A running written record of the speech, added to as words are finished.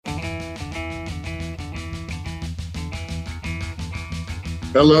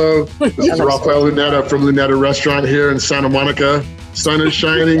Hello, this is Raphael Lunetta from Lunetta Restaurant here in Santa Monica. Sun is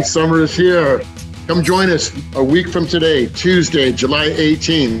shining, summer is here. Come join us a week from today, Tuesday, July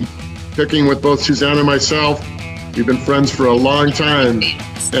 18th, cooking with both Suzanne and myself. We've been friends for a long time,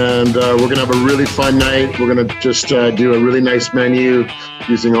 and we're going to have a really fun night. We're going to just do a really nice menu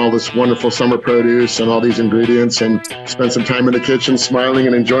using all this wonderful summer produce and all these ingredients, and spend some time in the kitchen smiling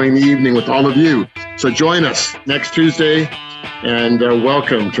and enjoying the evening with all of you. So join us next Tuesday, and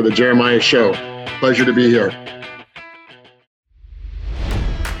welcome to the Jeremiah Show. Pleasure to be here.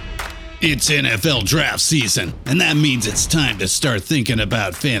 It's NFL draft season, and that means it's time to start thinking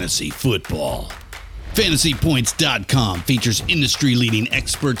about fantasy football. FantasyPoints.com features industry-leading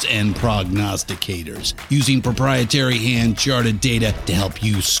experts and prognosticators using proprietary hand-charted data to help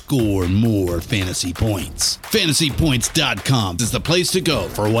you score more fantasy points. FantasyPoints.com is the place to go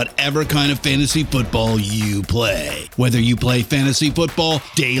for whatever kind of fantasy football you play. Whether you play fantasy football,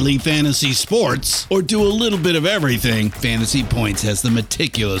 daily fantasy sports, or do a little bit of everything, Fantasy Points has the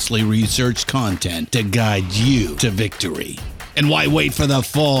meticulously researched content to guide you to victory. And why wait for the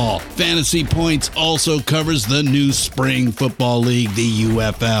fall? Fantasy Points also covers the new spring football league, the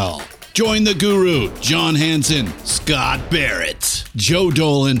UFL. Join the guru, John Hansen, Scott Barrett, Joe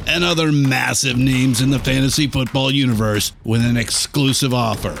Dolan, and other massive names in the fantasy football universe with an exclusive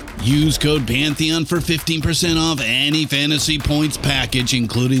offer. Use code Pantheon for 15% off any Fantasy Points package,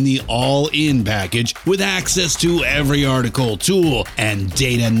 including the all-in package, with access to every article, tool, and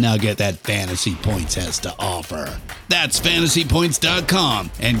data nugget that Fantasy Points has to offer. That's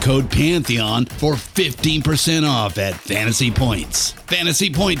FantasyPoints.com and code Pantheon for 15% off at Fantasy Points.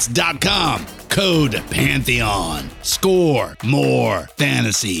 FantasyPoints.com, code Pantheon. Score more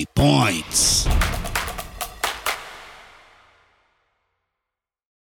fantasy points.